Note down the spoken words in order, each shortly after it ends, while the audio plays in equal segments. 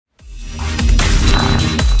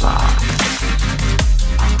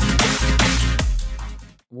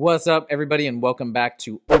What's up, everybody, and welcome back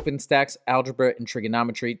to OpenStax Algebra and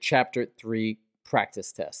Trigonometry, Chapter 3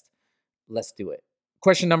 Practice Test. Let's do it.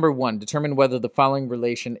 Question number 1, determine whether the following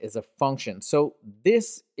relation is a function. So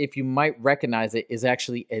this, if you might recognize it, is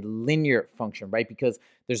actually a linear function, right? Because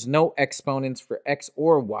there's no exponents for x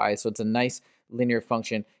or y, so it's a nice linear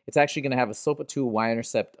function. It's actually going to have a slope of 2, a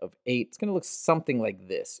y-intercept of 8. It's going to look something like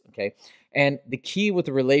this, okay? And the key with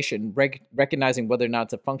the relation, recognizing whether or not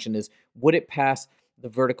it's a function, is would it pass the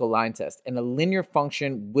vertical line test? And a linear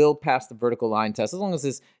function will pass the vertical line test as long as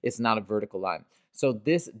it's not a vertical line. So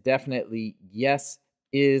this definitely, yes,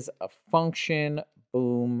 is a function.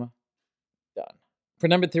 Boom, done. For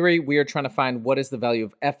number 3, we are trying to find what is the value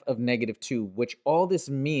of f of -2, which all this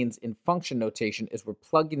means in function notation is we're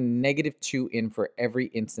plugging -2 in for every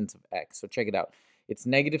instance of x. So check it out. It's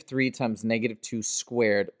 -3 times -2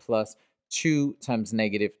 squared plus 2 times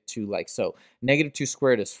 -2, like so. -2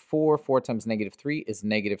 squared is 4. 4 times -3 is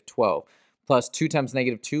 -12. Plus 2 times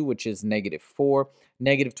 -2, which is -4.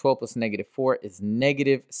 -12 plus -4 is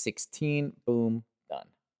 -16. Boom, done.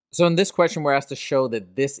 So in this question, we're asked to show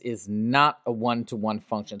that this is not a one-to-one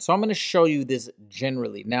function. So I'm going to show you this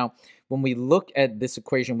generally. Now, when we look at this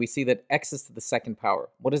equation, we see that x is to the second power.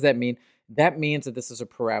 What does that mean? That means that this is a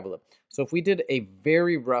parabola. So if we did a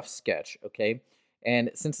very rough sketch, okay,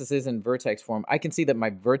 and since this is in vertex form, I can see that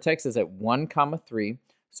my vertex is at 1, 3.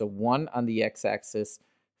 So 1 on the x-axis,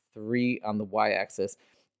 3 on the y-axis.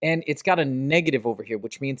 And it's got a negative over here,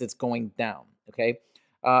 which means it's going down, okay?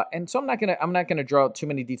 And so I'm not gonna draw out too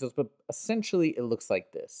many details, but essentially it looks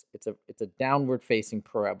like this. It's a downward facing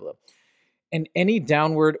parabola. And any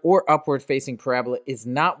downward or upward facing parabola is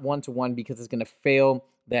not one-to-one because it's gonna fail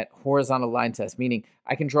that horizontal line test, meaning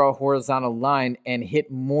I can draw a horizontal line and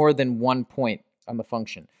hit more than one point on the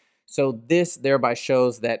function. So this thereby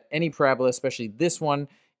shows that any parabola, especially this one,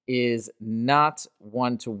 is not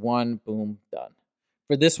one-to-one. Boom, done.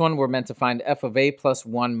 For this one, we're meant to find f of a plus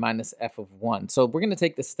 1 minus f of 1. So we're going to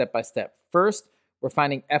take this step by step. First, we're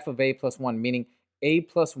finding f of a plus 1, meaning a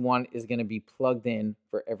plus 1 is going to be plugged in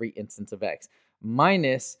for every instance of x,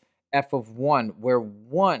 minus f of 1, where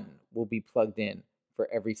 1 will be plugged in for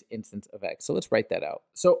every instance of x. So let's write that out.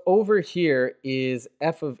 So over here is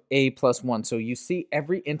f of a plus 1. So you see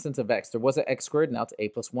every instance of x. There was an x squared, now it's a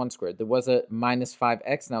plus 1 squared. There was a minus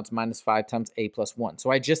 5x, now it's minus 5 times a plus 1. So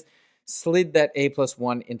I just slid that a plus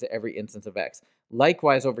 1 into every instance of x.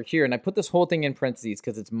 Likewise over here, and I put this whole thing in parentheses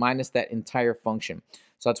because it's minus that entire function.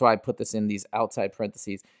 So that's why I put this in these outside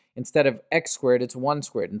parentheses. Instead of x squared, it's 1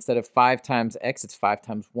 squared. Instead of 5 times x, it's 5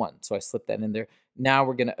 times 1. So I slipped that in there. Now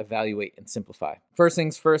we're going to evaluate and simplify. First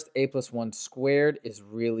things first, a plus 1 squared is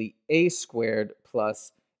really a squared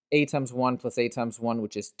plus a times 1 plus a times 1,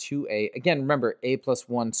 which is 2a. Again, remember, a plus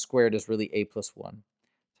 1 squared is really a plus 1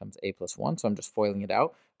 times a plus 1. So I'm just foiling it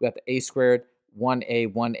out. We got the a squared,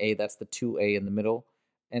 1a, that's the 2a in the middle.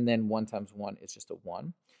 And then 1 times 1 is just a 1.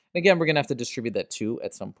 And again, we're going to have to distribute that 2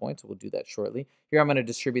 at some point, so we'll do that shortly. Here I'm going to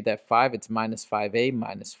distribute that 5. It's minus 5a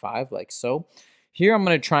minus 5, like so. Here I'm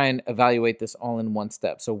going to try and evaluate this all in one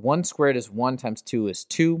step. So 1 squared is 1 times 2 is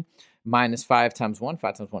 2. Minus 5 times 1,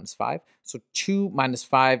 5 times 1 is 5. So 2 minus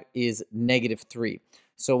 5 is -3.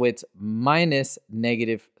 So it's minus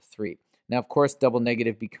 -3. Now, of course, double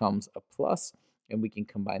negative becomes a plus, and we can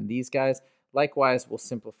combine these guys. Likewise, we'll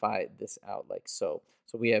simplify this out like so.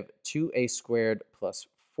 So we have 2a squared plus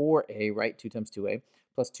 4a, right? 2 times 2a,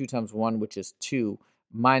 plus 2 times 1, which is 2,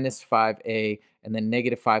 minus 5a, and then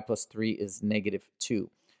 -5 plus 3 is -2.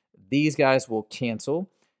 These guys will cancel.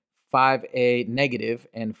 5a negative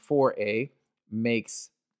and 4a makes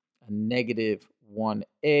a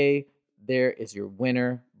 -1a. There is your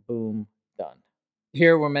winner. Boom, done.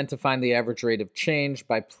 Here we're meant to find the average rate of change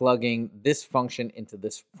by plugging this function into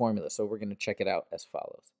this formula. So we're going to check it out as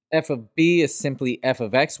follows. F of b is simply f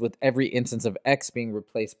of x with every instance of x being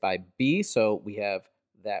replaced by b. So we have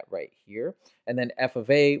that right here. And then f of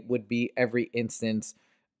a would be every instance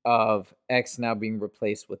of x now being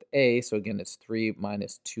replaced with a. So again, it's 3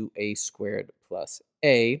 minus 2a squared plus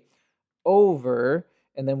a over,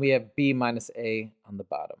 and then we have b minus a on the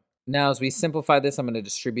bottom. Now, as we simplify this, I'm going to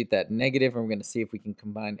distribute that negative, and we're going to see if we can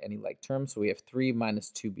combine any like terms. So we have 3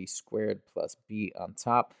 minus 2b squared plus b on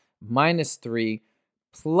top, minus 3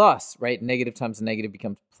 plus, right? Negative times negative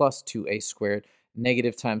becomes plus 2a squared.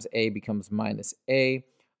 Negative times a becomes minus a,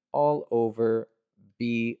 all over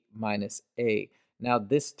b minus a. Now,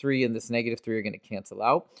 this 3 and this -3 are going to cancel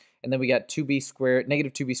out. And then we got 2b squared,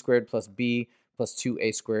 -2b squared plus b plus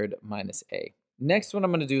 2a squared minus a. Next, what I'm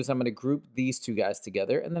going to do is I'm going to group these two guys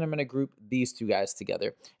together, and then I'm going to group these two guys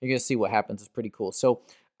together. You're going to see what happens. It's pretty cool. So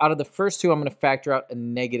out of the first two, I'm going to factor out a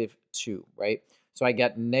 -2, right? So I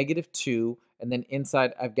got negative 2, and then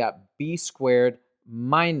inside I've got b squared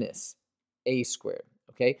minus a squared,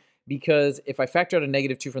 okay? Because if I factor out a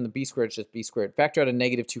negative 2 from the b squared, it's just b squared. Factor out a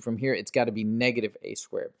negative 2 from here, it's got to be negative a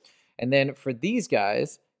squared. And then for these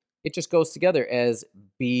guys, it just goes together as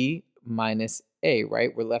b minus a,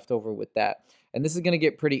 right? We're left over with that. And this is going to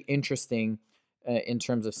get pretty interesting in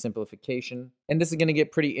terms of simplification. And this is going to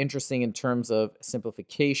get pretty interesting in terms of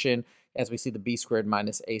simplification as we see the b squared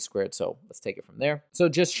minus a squared. So let's take it from there. So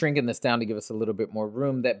just shrinking this down to give us a little bit more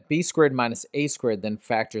room, that b squared minus a squared then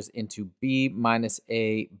factors into b minus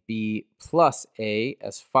a, b plus a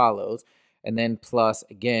as follows, and then plus,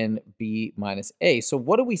 again, b minus a. So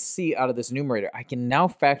what do we see out of this numerator? I can now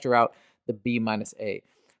factor out the b minus a.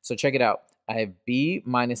 So check it out. I have b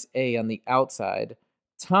minus a on the outside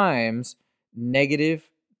times negative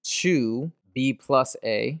 2b plus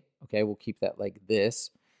a, okay, we'll keep that like this,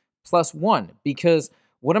 plus 1, because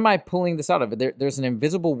what am I pulling this out of? There's an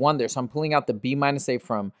invisible 1 there, so I'm pulling out the b minus a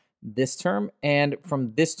from this term and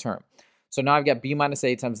from this term. So now I've got b minus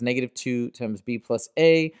a times negative 2 times b plus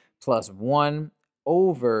a plus 1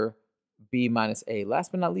 over b minus a.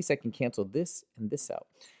 Last but not least, I can cancel this and this out.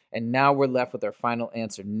 And now we're left with our final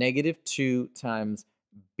answer, negative 2 times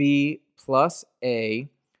b plus a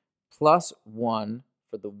plus 1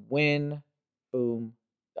 for the win. Boom,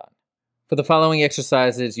 done. For the following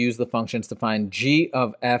exercises, use the functions to find g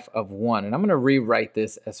of f of 1. And I'm going to rewrite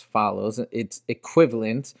this as follows. It's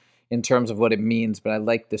equivalent in terms of what it means, but I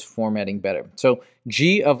like this formatting better. So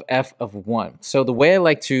g of f of 1. So the way I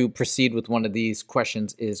like to proceed with one of these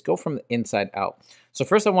questions is go from the inside out. So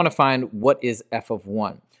first I want to find what is f of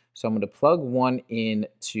 1. So I'm going to plug 1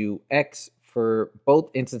 into x for both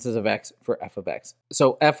instances of x for f of x.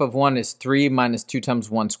 So f of 1 is 3 minus 2 times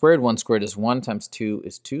 1 squared. 1 squared is 1 times 2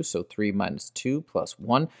 is 2. So 3 minus 2 plus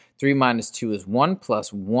 1. 3 minus 2 is 1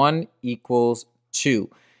 plus 1 equals 2.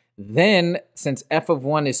 Then, since f of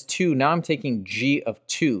 1 is 2, now I'm taking g of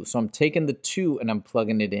 2. So I'm taking the 2 and I'm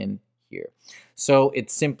plugging it in here. So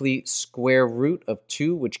it's simply square root of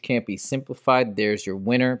 2, which can't be simplified. There's your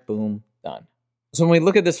winner. Boom, done. So when we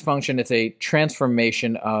look at this function, it's a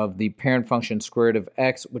transformation of the parent function square root of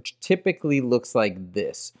x, which typically looks like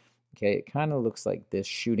this. Okay, it kind of looks like this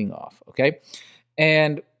shooting off, okay?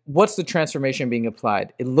 And what's the transformation being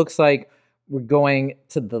applied? It looks like we're going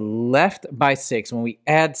to the left by 6. When we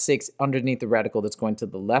add 6 underneath the radical, that's going to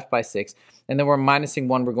the left by 6. And then we're minusing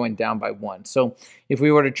 1, we're going down by 1. So if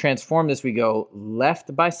we were to transform this, we go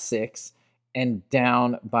left by 6 and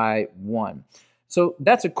down by 1. So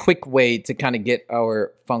that's a quick way to kind of get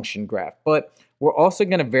our function graph. But we're also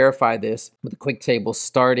going to verify this with a quick table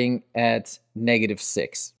starting at negative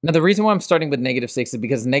 6. Now, the reason why I'm starting with negative 6 is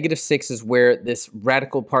because negative 6 is where this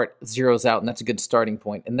radical part zeroes out, and that's a good starting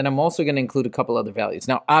point. And then I'm also going to include a couple other values.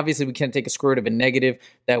 Now, obviously, we can't take a square root of a negative.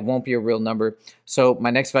 That won't be a real number. So my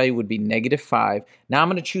next value would be negative 5. Now, I'm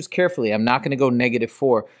going to choose carefully. I'm not going to go negative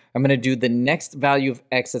 4. I'm going to do the next value of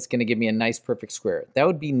x that's going to give me a nice perfect square. That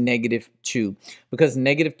would be negative 2, because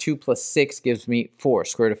negative 2 plus 6 gives me 4.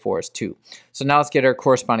 Square root of 4 is 2. So now let's get our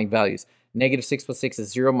corresponding values. Negative 6 plus 6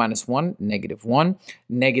 is 0 minus 1, negative 1.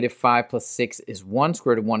 Negative 5 plus 6 is 1.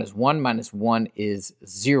 Square root of 1 is 1 minus 1 is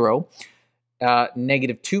 0.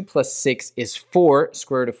 Negative 2 plus 6 is 4.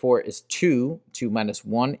 Square root of 4 is 2. 2 minus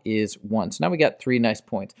 1 is 1. So now we got 3 nice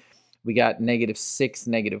points. We got negative 6,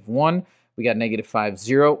 negative 1. We got negative 5,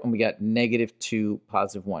 0. And we got negative 2,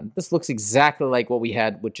 positive 1. This looks exactly like what we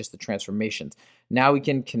had with just the transformations. Now we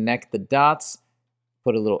can connect the dots,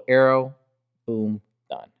 put a little arrow, boom,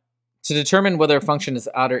 done. To determine whether a function is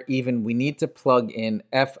odd or even, we need to plug in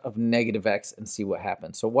f of negative x and see what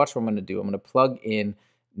happens. So watch what I'm going to do. I'm going to plug in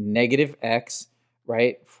negative x,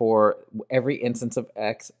 right, for every instance of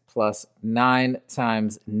x plus 9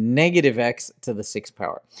 times negative x to the 6th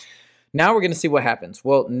power. Now we're going to see what happens.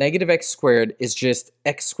 Well, negative x squared is just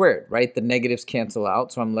x squared, right? The negatives cancel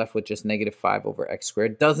out, so I'm left with just negative 5 over x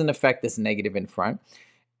squared. Doesn't affect this negative in front.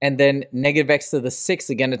 And then negative x to the 6th,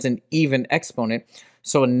 again, it's an even exponent.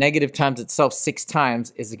 So a negative times itself 6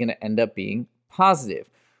 times is going to end up being positive.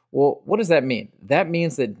 Well, what does that mean? That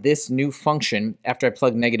means that this new function, after I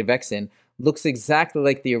plug negative x in, looks exactly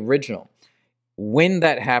like the original. When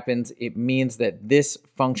that happens, it means that this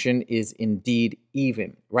function is indeed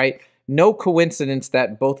even, right? No coincidence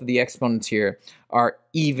that both of the exponents here are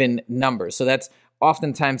even numbers. So that's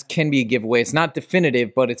oftentimes can be a giveaway. It's not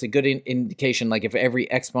definitive, but it's a good indication. Like if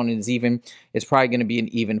every exponent is even, it's probably going to be an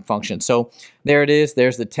even function. So there it is.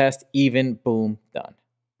 There's the test. Even, boom, done.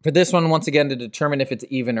 For this one, once again, to determine if it's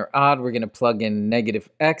even or odd, we're going to plug in negative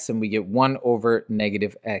x and we get 1 over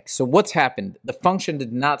negative x. So what's happened? The function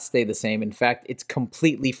did not stay the same. In fact, it's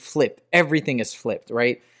completely flipped. Everything is flipped,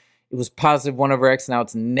 right? It was positive 1 over x, now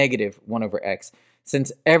it's negative 1 over x.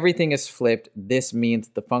 Since everything is flipped, this means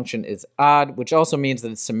the function is odd, which also means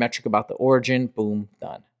that it's symmetric about the origin. Boom,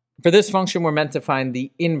 done. For this function, we're meant to find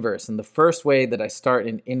the inverse. And the first way that I start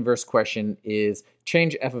an inverse question is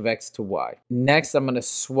change f of x to y. Next, I'm going to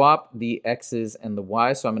swap the x's and the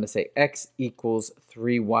y. So I'm going to say x equals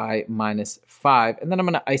 3y minus 5. And then I'm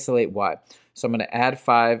going to isolate y. So I'm going to add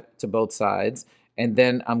 5 to both sides. And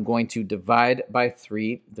then I'm going to divide by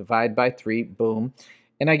 3, boom.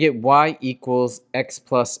 And I get y equals x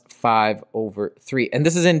plus 5 over 3. And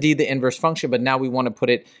this is indeed the inverse function, but now we want to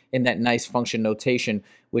put it in that nice function notation,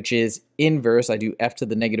 which is inverse. I do f to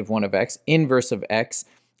the negative 1 of x. Inverse of f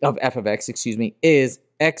of x, is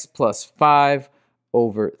x plus 5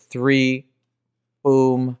 over 3.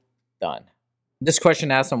 Boom, done. This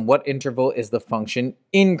question asks on what interval is the function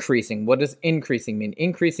increasing. What does increasing mean?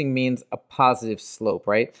 Increasing means a positive slope,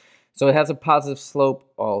 right? So it has a positive slope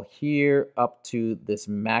all here up to this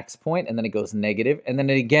max point, and then it goes negative. And then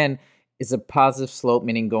it again is a positive slope,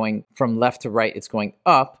 meaning going from left to right, it's going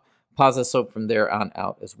up. Positive slope from there on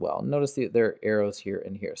out as well. Notice there are arrows here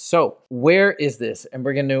and here. So where is this? And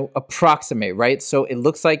we're going to approximate, right? So it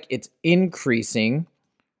looks like it's increasing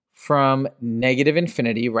from negative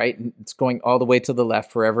infinity, right? It's going all the way to the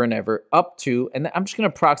left forever and ever up to, and I'm just going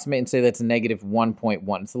to approximate and say that's negative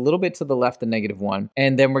 1.1. It's a little bit to the left of negative 1.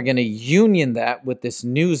 And then we're going to union that with this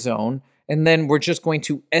new zone. And then we're just going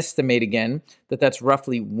to estimate again that that's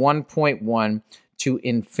roughly 1.1 to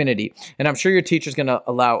infinity. And I'm sure your teacher's going to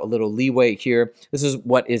allow a little leeway here. This is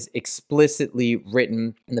what is explicitly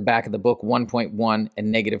written in the back of the book, 1.1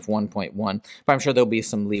 and negative 1.1. But I'm sure there'll be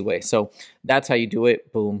some leeway. So that's how you do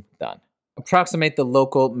it. Boom, done. Approximate the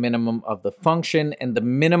local minimum of the function. And the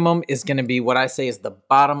minimum is going to be what I say is the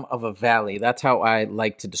bottom of a valley. That's how I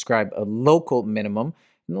like to describe a local minimum.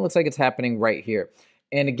 And it looks like it's happening right here.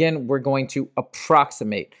 And again, we're going to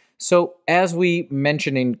approximate. So as we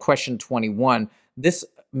mentioned in question 21, this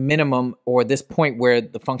minimum, or this point where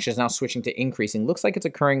the function is now switching to increasing, looks like it's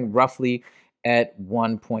occurring roughly at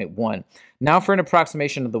 1.1. Now for an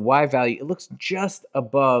approximation of the y value, it looks just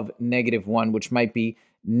above negative 1, which might be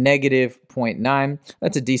negative 0.9.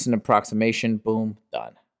 That's a decent approximation. Boom,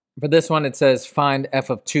 done. For this one, it says find f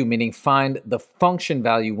of 2, meaning find the function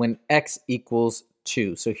value when x equals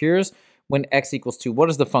 2. So here's when x equals 2. What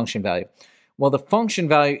is the function value? Well, the function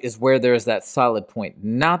value is where there is that solid point,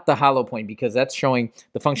 not the hollow point, because that's showing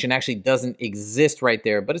the function actually doesn't exist right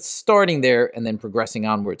there, but it's starting there and then progressing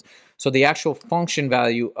onwards. So the actual function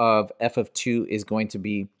value of f of 2 is going to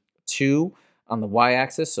be 2 on the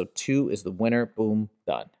y-axis. So 2 is the winner. Boom,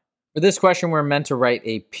 done. For this question, we're meant to write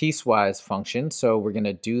a piecewise function. So we're going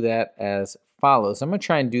to do that as follows. I'm going to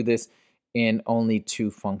try and do this in only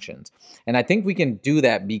 2 functions. And I think we can do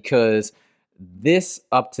that because this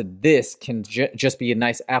up to this can just be a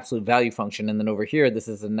nice absolute value function. And then over here, this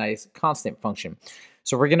is a nice constant function.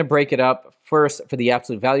 So we're going to break it up. First, for the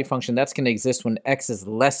absolute value function, that's going to exist when x is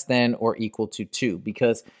less than or equal to 2,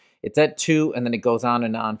 because it's at 2 and then it goes on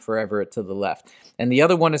and on forever to the left. And the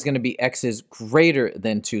other one is going to be x is greater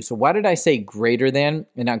than 2. So why did I say greater than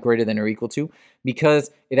and not greater than or equal to?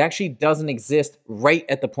 Because it actually doesn't exist right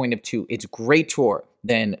at the point of 2. It's greater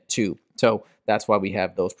than 2. So that's why we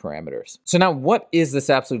have those parameters. So now what is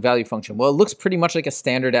this absolute value function? Well, it looks pretty much like a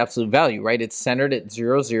standard absolute value, right? It's centered at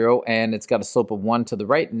 0, 0, and it's got a slope of 1 to the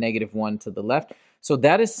right, negative 1 to the left. So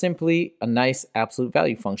that is simply a nice absolute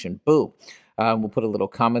value function. Boom. We'll put a little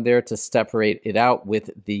comma there to separate it out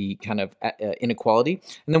with the kind of inequality.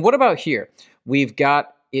 And then what about here? We've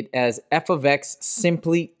got it as f of x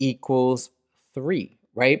simply equals 3.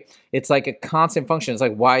 Right? It's like a constant function. It's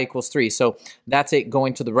like y equals 3. So that's it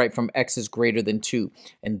going to the right from x is greater than 2.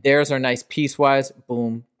 And there's our nice piecewise.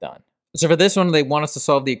 Boom, done. So for this one, they want us to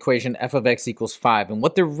solve the equation f of x equals 5. And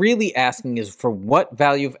what they're really asking is for what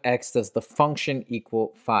value of x does the function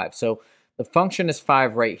equal 5? So the function is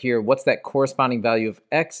 5 right here. What's that corresponding value of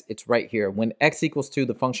x? It's right here. When x equals 2,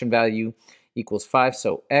 the function value equals 5.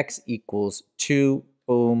 So x equals 2.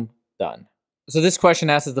 Boom, done. So this question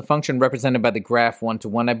asks, is the function represented by the graph 1 to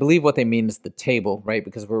 1? I believe what they mean is the table, right?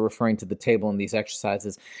 Because we're referring to the table in these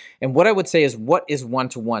exercises. And what I would say is, what is 1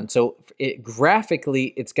 to 1? So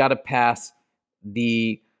graphically, it's got to pass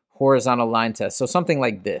the horizontal line test. So something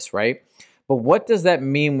like this, right? But what does that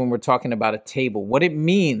mean when we're talking about a table? What it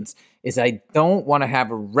means is I don't want to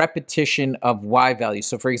have a repetition of y values.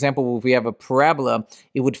 So for example, if we have a parabola,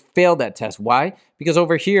 it would fail that test. Why? Because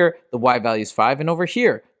over here, the y value is 5, and over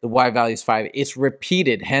here, the y value is 5. It's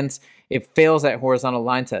repeated, hence it fails that horizontal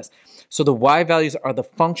line test. So the y values are the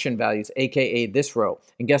function values, aka this row.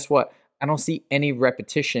 And guess what? I don't see any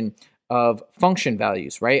repetition of function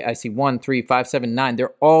values, right? I see 1, 3, 5, 7, 9.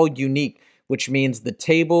 They're all unique, which means the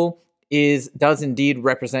table does indeed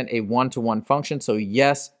represent a one-to-one function. So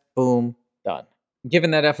yes, boom, done.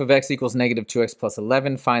 Given that f of x equals negative 2x plus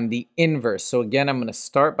 11, find the inverse. So again, I'm going to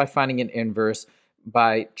start by finding an inverse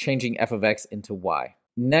by changing f of x into y.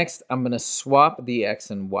 Next, I'm going to swap the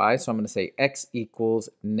x and y. So I'm going to say x equals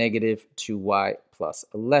negative 2y plus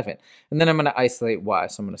 11. And then I'm going to isolate y.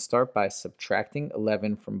 So I'm going to start by subtracting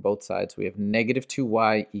 11 from both sides. We have negative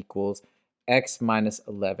 2y equals x minus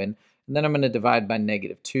 11. And then I'm going to divide by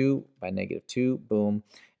negative 2, boom.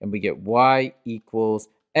 And we get y equals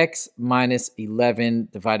x minus 11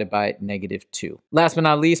 divided by negative 2. Last but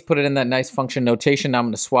not least, put it in that nice function notation. Now I'm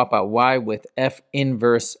going to swap out y with f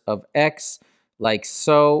inverse of x, like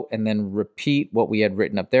so, and then repeat what we had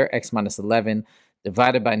written up there, x minus 11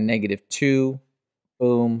 divided by negative 2,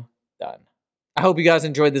 boom, done. I hope you guys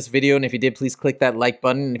enjoyed this video, and if you did, please click that like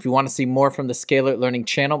button. And if you want to see more from the Scalar Learning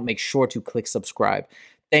channel, make sure to click subscribe.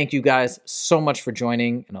 Thank you guys so much for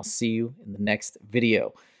joining, and I'll see you in the next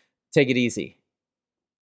video. Take it easy.